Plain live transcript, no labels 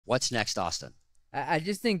What's next, Austin? I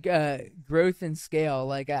just think growth and scale.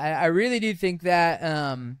 Like I really do think that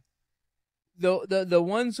the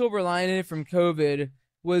one silver lining from COVID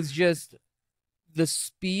was just the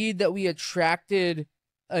speed that we attracted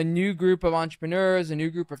a new group of entrepreneurs, a new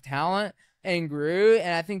group of talent, and grew.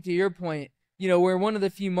 And I think to your point, we're one of the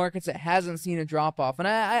few markets that hasn't seen a drop off. And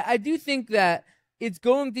I do think that it's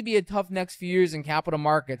going to be a tough next few years in capital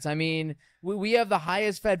markets. I mean, we have the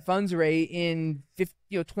highest Fed funds rate in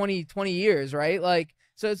 20 years, right? Like,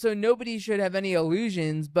 so nobody should have any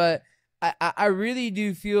illusions, but I really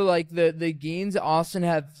do feel like the gains Austin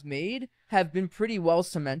has made have been pretty well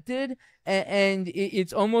cemented, and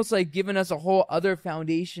it's almost like giving us a whole other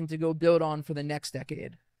foundation to go build on for the next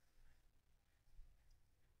decade.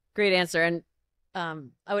 Great answer. And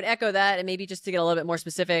I would echo that, and maybe just to get a little bit more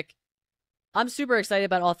specific, I'm super excited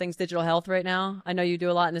about all things digital health right now. I know you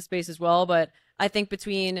do a lot in this space as well, but I think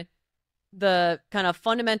between the kind of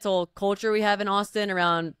fundamental culture we have in Austin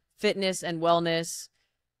around fitness and wellness,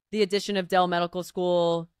 the addition of Dell Medical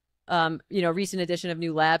School, recent addition of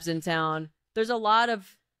new labs in town, there's a lot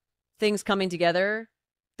of things coming together,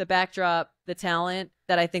 the backdrop, the talent,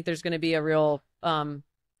 that I think there's going to be a real kind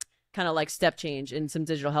of like step change in some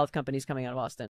digital health companies coming out of Austin.